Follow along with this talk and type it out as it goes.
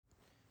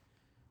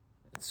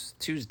It's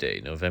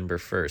Tuesday, November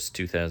 1st,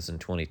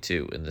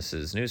 2022, and this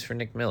is News for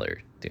Nick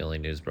Miller, the only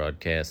news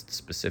broadcast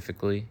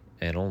specifically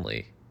and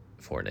only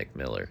for Nick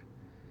Miller.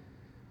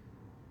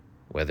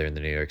 Weather in the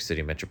New York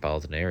City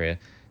metropolitan area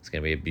is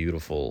going to be a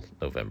beautiful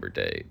November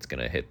day. It's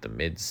going to hit the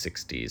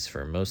mid-60s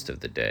for most of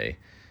the day.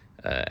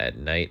 At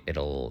night,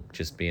 it'll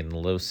just be in the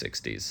low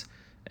 60s.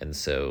 And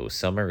so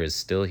summer is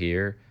still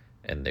here,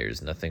 and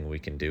there's nothing we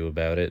can do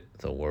about it.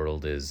 The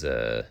world is,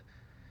 the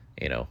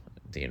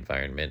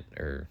environment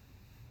or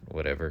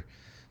whatever.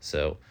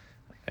 So,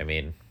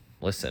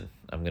 listen,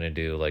 I'm going to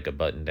do like a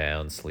button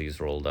down,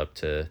 sleeves rolled up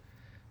to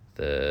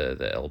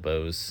the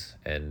elbows,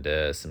 and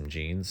some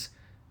jeans.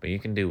 But you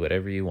can do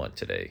whatever you want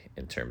today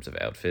in terms of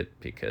outfit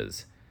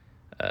because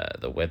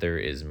the weather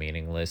is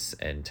meaningless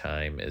and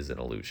time is an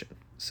illusion.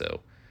 So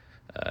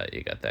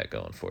you got that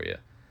going for you.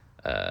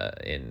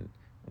 In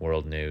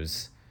world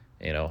news,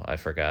 I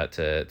forgot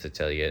to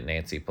tell you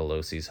Nancy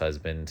Pelosi's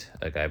husband,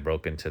 a guy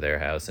broke into their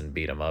house and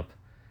beat him up.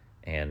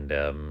 And,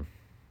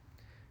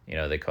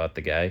 they caught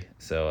the guy.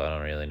 So I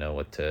don't really know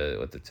what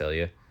to tell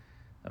you.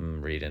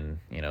 I'm reading,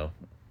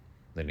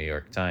 the New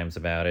York Times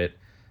about it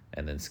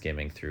and then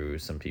skimming through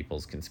some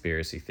people's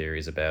conspiracy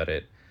theories about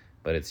it.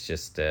 But it's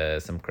just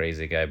some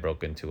crazy guy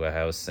broke into a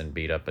house and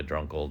beat up a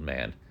drunk old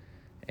man.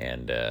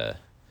 And, it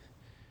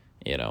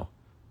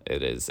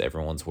is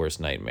everyone's worst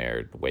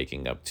nightmare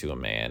waking up to a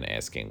man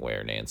asking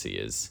where Nancy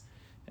is.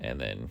 And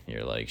then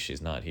you're like,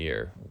 she's not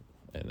here.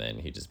 And then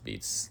he just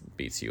beats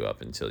you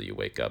up until you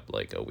wake up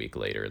like a week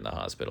later in the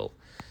hospital.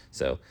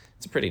 So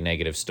it's a pretty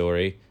negative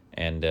story.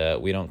 And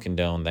we don't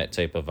condone that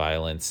type of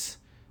violence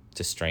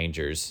to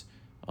strangers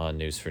on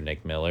News for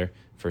Nick Miller.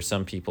 For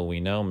some people we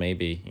know,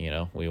 maybe,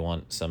 we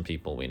want some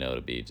people we know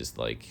to be just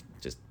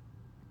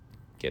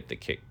get the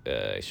kick.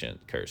 I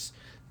shouldn't curse.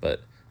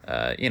 But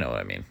you know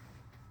what I mean.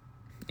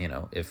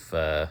 If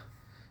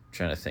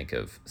trying to think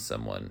of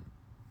someone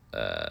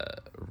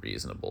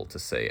reasonable to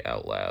say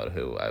out loud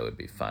who I would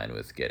be fine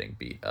with getting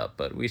beat up,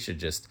 but we should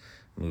just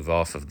move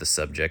off of the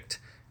subject.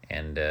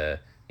 And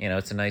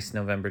it's a nice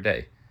November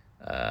day.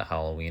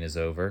 Halloween is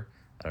over.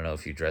 I don't know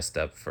if you dressed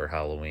up for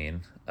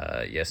Halloween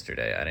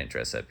yesterday. I didn't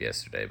dress up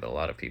yesterday, but a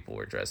lot of people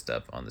were dressed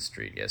up on the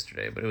street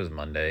yesterday. But it was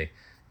Monday.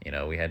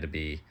 We had to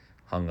be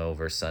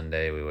hungover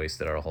Sunday. We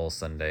wasted our whole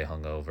Sunday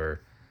hungover.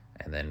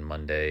 And then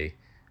Monday,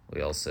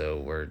 we also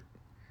were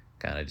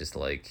kind of just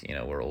like,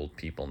 we're old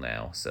people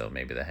now. So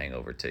maybe the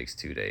hangover takes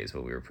 2 days,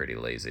 but we were pretty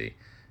lazy.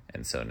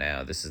 And so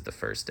now this is the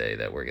first day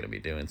that we're going to be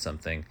doing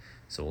something.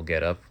 So we'll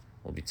get up,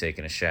 we'll be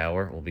taking a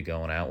shower, we'll be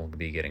going out, we'll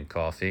be getting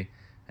coffee,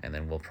 and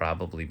then we'll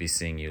probably be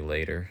seeing you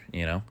later,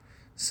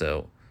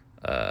 So,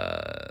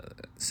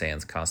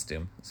 sans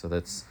costume. So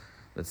that's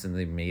in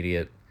the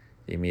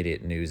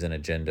immediate news and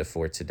agenda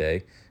for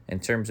today.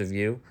 In terms of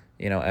you,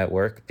 at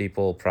work,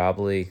 people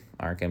probably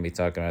aren't going to be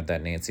talking about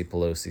that Nancy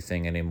Pelosi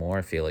thing anymore.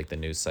 I feel like the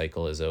news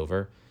cycle is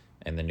over,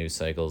 and the news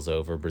cycle is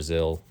over.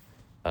 Brazil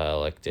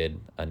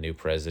elected a new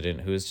president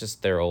who is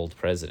just their old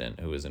president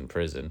who is in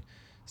prison.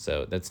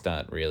 So that's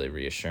not really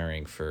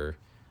reassuring for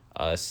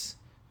us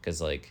because,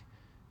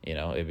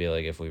 it'd be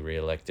like if we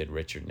reelected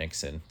Richard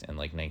Nixon in,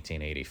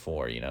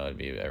 1984,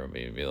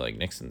 everybody would be like,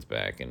 Nixon's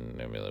back, and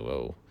they'd be like,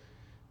 whoa,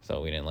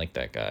 thought we didn't like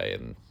that guy,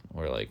 and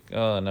we're like,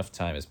 oh, enough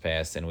time has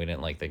passed, and we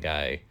didn't like the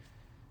guy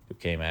who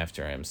came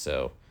after him,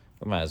 so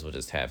we might as well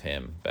just have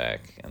him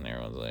back. And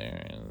everyone's like,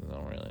 I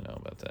don't really know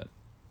about that.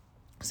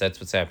 So that's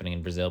what's happening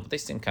in Brazil, but they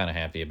seem kind of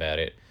happy about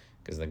it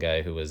because the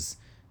guy who was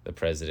the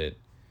president,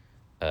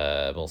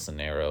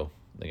 Bolsonaro,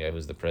 the guy who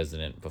was the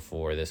president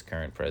before this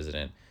current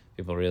president,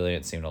 people really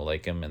didn't seem to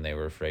like him, and they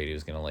were afraid he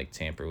was going to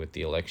tamper with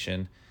the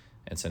election.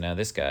 And so now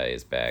this guy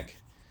is back.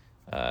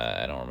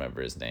 I don't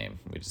remember his name.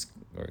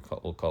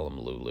 We'll call him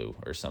Lulu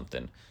or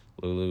something.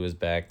 Lulu is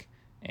back,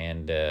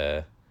 and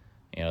the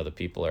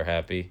people are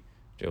happy.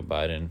 Joe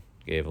Biden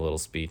gave a little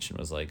speech and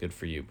was like, "Good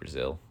for you,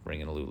 Brazil,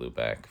 bringing Lulu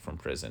back from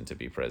prison to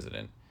be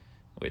president."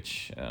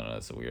 Which I don't know.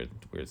 It's a weird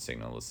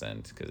signal to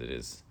send because it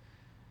is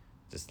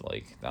just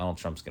like Donald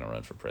Trump's gonna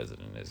run for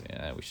president.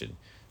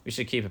 We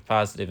should keep it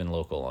positive and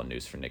local on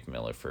News for Nick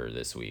Miller for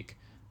this week.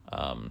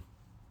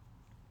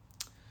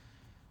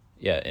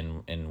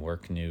 In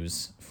work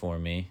news for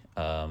me,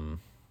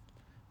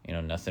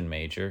 nothing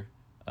major.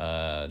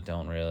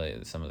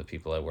 Some of the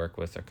people I work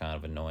with are kind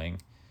of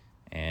annoying,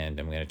 and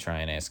I'm going to try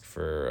and ask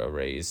for a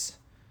raise,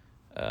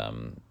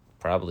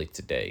 probably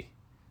today.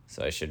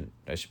 So I should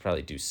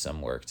probably do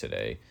some work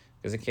today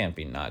because I can't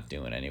be not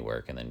doing any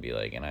work and then be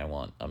like, and I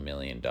want $1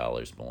 million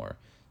more.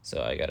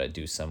 So I got to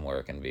do some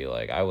work and be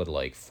like, I would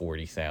like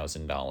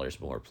 $40,000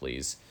 more,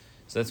 please.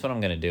 So that's what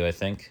I'm going to do, I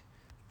think.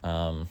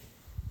 And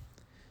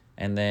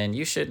then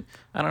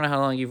I don't know how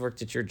long you've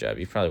worked at your job.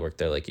 You've probably worked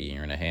there like a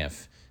year and a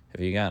half.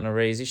 Have you gotten a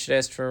raise? You should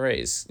ask for a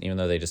raise, even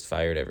though they just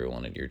fired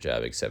everyone at your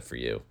job except for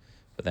you.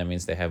 But that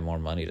means they have more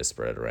money to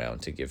spread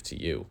around to give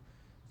to you,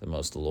 the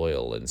most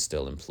loyal and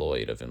still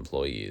employed of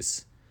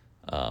employees.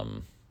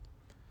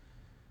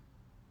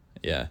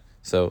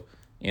 So,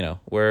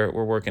 we're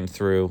working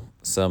through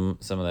some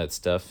of that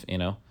stuff,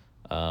 in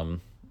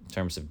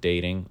terms of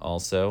dating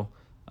also.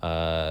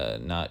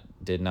 Not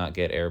did not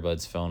get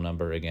Airbud's phone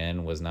number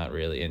again. Was not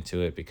really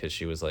into it because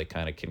she was like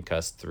kind of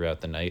concussed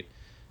throughout the night,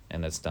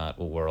 and that's not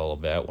what we're all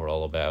about. We're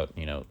all about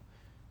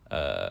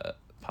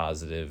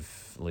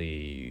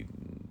positively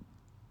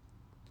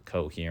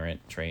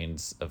coherent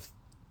trains of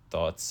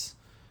thoughts,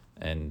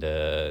 and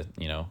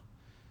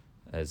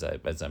as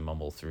I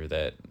mumble through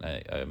that,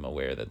 I'm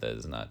aware that that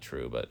is not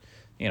true, but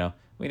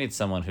we need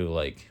someone who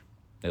like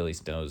at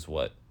least knows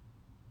what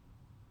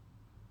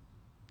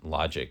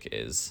logic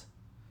is.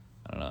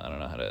 I don't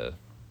know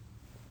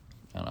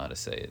how to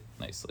say it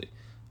nicely.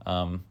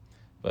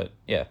 But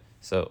yeah,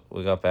 so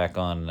we got back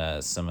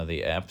on some of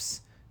the apps,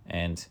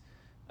 and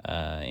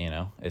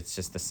it's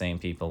just the same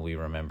people we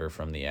remember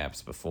from the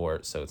apps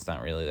before, so it's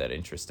not really that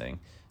interesting.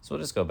 So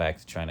we'll just go back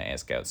to trying to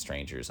ask out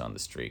strangers on the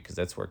street, because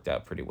that's worked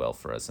out pretty well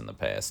for us in the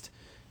past.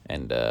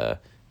 And I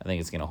think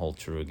it's going to hold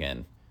true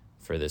again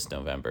for this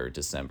November,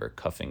 December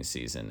cuffing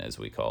season, as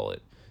we call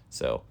it.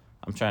 So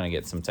I'm trying to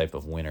get some type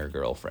of winter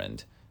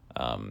girlfriend.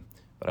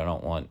 But I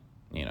don't want,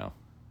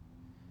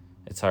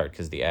 it's hard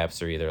because the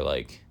apps are either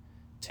like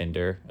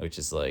Tinder, which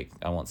is like,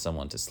 I want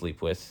someone to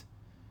sleep with,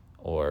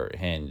 or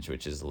Hinge,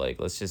 which is like,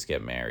 let's just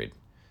get married.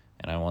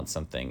 And I want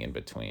something in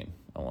between.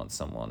 I want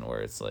someone where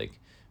it's like,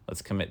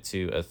 let's commit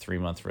to a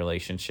 3-month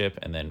relationship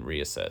and then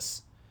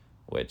reassess,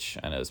 which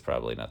I know is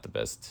probably not the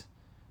best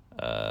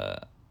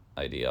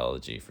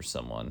ideology for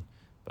someone,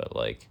 but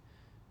like,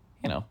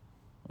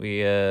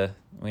 we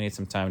need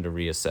some time to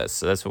reassess.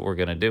 So that's what we're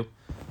gonna do,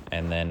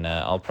 and then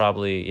I'll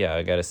probably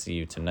I gotta see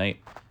you tonight,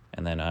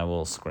 and then I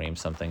will scream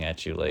something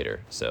at you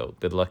later. So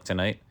good luck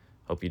tonight.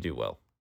 Hope you do well.